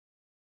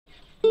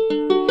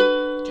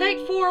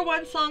a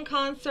one-song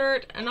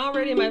concert, and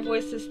already my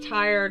voice is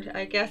tired.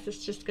 I guess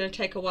it's just going to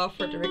take a while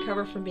for it to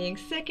recover from being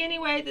sick.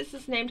 Anyway, this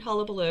is named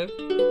Hullabaloo.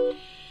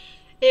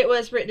 It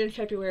was written in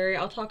February.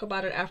 I'll talk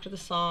about it after the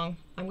song.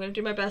 I'm going to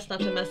do my best not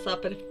to mess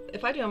up, but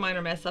if I do a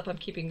minor mess up, I'm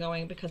keeping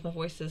going because my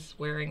voice is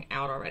wearing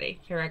out already.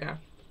 Here I go.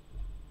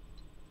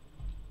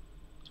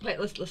 Wait,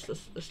 let's do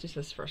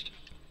this first.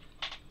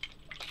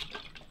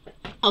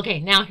 Okay,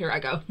 now here I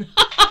go.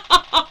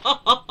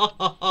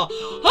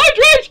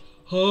 Hydrate!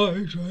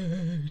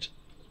 Hydrate!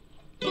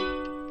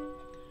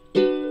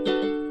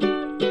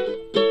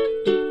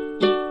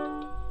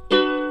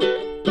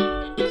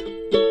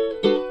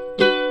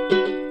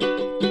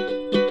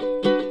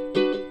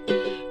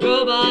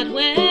 Robot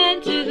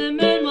went to the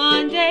moon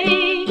one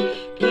day,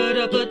 put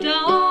up a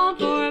dome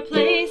for a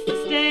place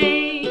to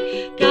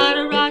stay, got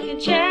a rocking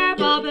chair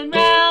bobbing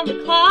round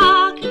the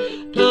clock,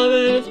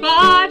 pumping his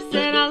pipe,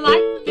 said I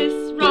like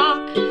this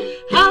rock.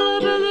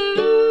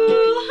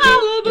 Hullabaloo,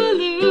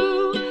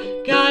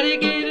 hullabaloo, gotta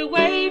get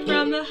away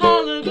from the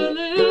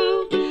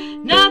hullabaloo,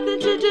 nothing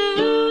to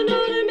do,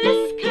 no to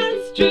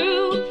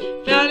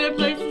misconstrue, found a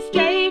place to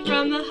stay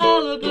from the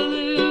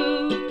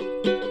hullabaloo.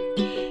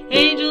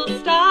 Angel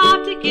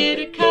stopped to get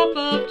a cup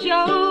of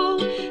joe,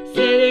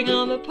 sitting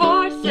on the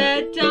porch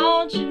said,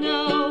 don't you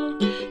know,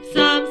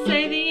 some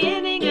say the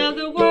ending of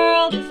the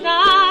world is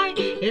nigh,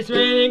 it's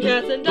raining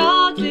cats and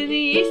dogs in the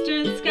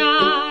eastern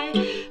sky.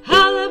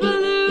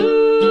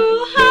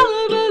 Hullabaloo,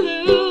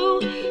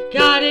 hullabaloo,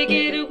 gotta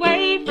get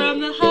away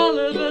from the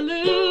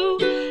hullabaloo,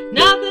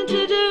 nothing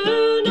to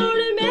do nor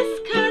to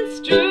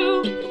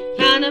misconstrue,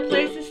 found a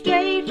place to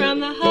stay from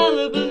the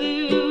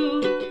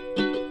hullabaloo.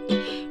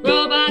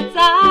 Robot's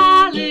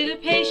eye lit a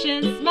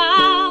patient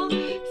smile,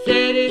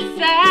 said it's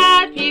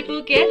sad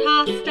people get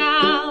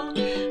hostile,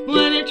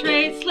 when a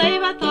trade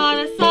slave I thought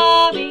I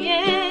saw the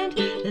end,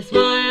 that's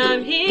why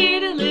I'm here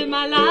to live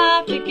my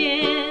life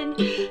again.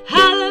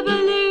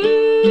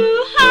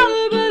 Hullabaloo,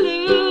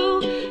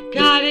 hullabaloo,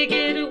 gotta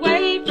get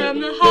away from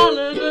the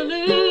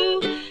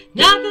hullabaloo,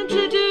 nothing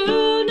to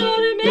do nor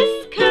to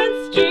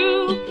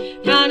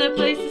misconstrue, found a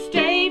place to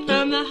stay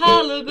from the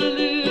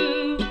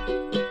hullabaloo.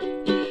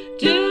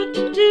 Do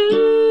do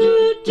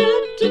do do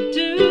do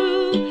do do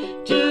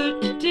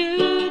do do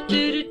do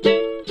do do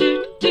do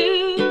do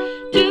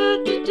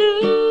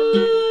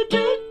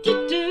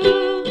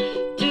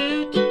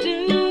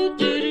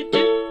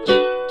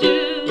do.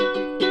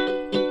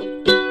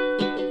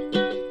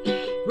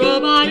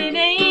 Robot and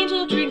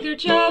angel drink their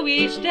joe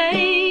each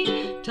day,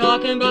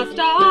 talking about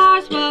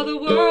stars while the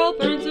world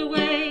burns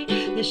away.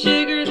 They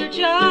sugar their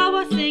joe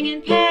while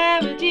singing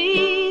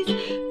parodies,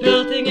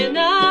 belting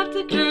enough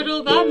to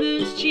curdle the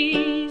moon's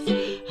cheese.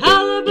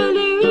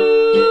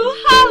 Hullabaloo,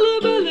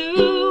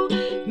 hullabaloo,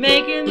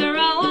 making their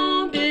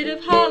own bit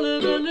of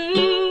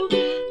hullabaloo,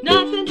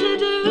 nothing to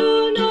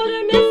do nor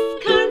to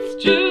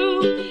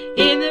misconstrue,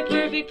 in the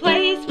perfect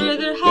place for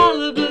their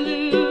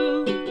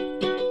hullabaloo.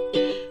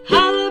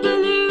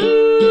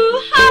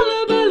 Hullabaloo,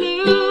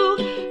 hullabaloo,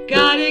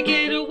 gotta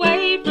get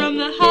away from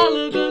the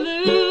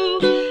hullabaloo,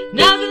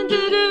 nothing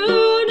to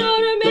do nor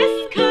to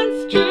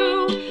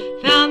misconstrue,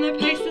 found the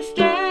place to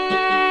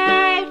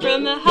stay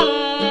from the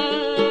hullabaloo.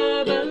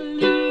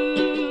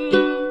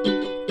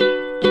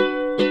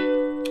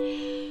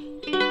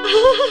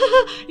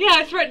 Yeah,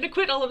 I threatened to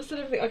quit all of a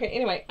sudden. Okay,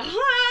 anyway.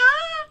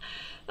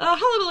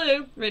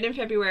 Hullabaloo, written in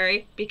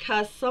February,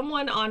 because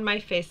someone on my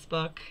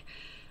Facebook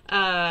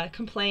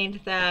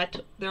complained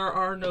that there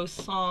are no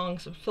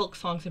songs, folk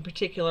songs in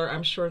particular,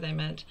 I'm sure they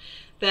meant,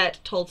 that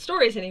told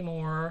stories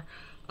anymore.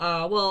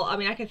 Well, I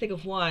mean, I can think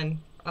of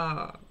one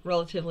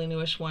relatively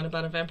newish one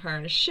about a vampire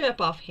and a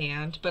ship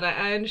offhand, but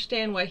I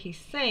understand what he's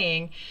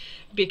saying,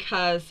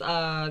 because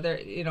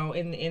there, you know,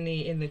 in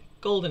the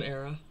golden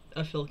era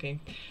of filking,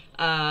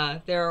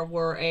 there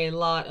were a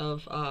lot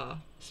of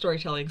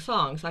storytelling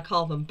songs. I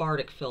call them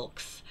bardic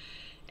filks,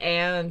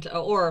 and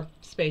or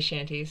space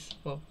shanties.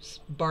 Well,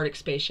 bardic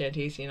space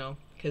shanties, you know,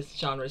 because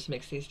genres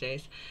mix these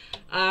days.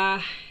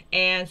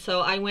 And so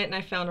I went and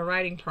I found a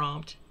writing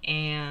prompt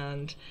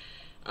and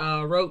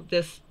wrote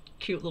this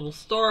cute little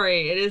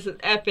story. It isn't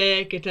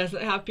epic. It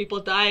doesn't have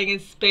people dying in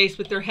space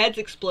with their heads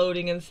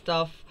exploding and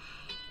stuff.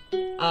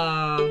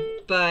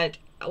 But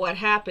what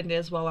happened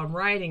is, while I'm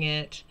writing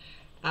it,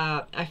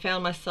 I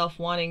found myself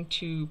wanting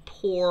to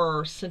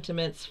pour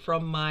sentiments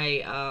from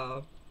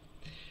my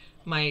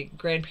my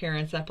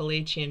grandparents'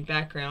 Appalachian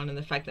background, and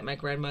the fact that my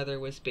grandmother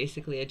was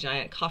basically a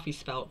giant coffee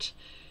spout,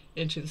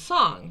 into the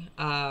song.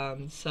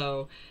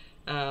 So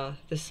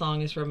this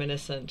song is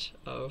reminiscent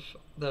of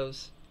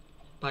those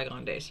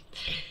bygone days.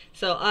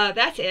 So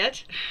that's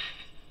it.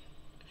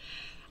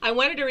 I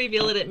wanted to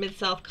reveal it at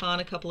Mid-South Con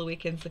a couple of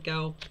weekends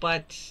ago,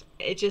 but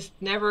it just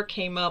never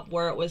came up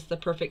where it was the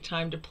perfect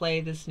time to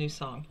play this new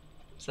song.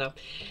 So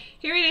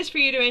here it is for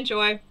you to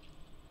enjoy.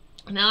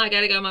 Now I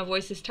gotta go, my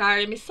voice is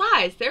tired, and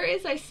besides, there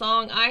is a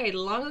song I had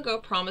long ago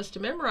promised to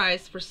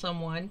memorize for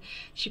someone.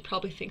 She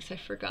probably thinks I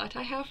forgot.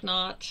 I have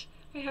not.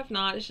 I have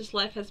not. It's just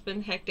life has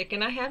been hectic,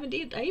 and I have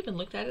indeed. I even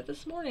looked at it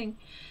this morning.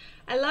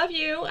 I love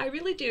you. I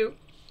really do.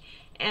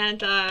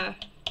 And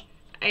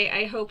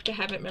I hope to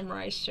have it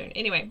memorized soon.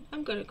 Anyway,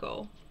 I'm gonna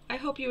go. I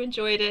hope you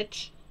enjoyed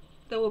it.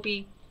 There will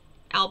be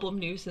album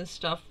news and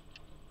stuff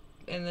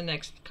in the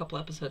next couple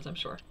episodes, I'm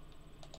sure.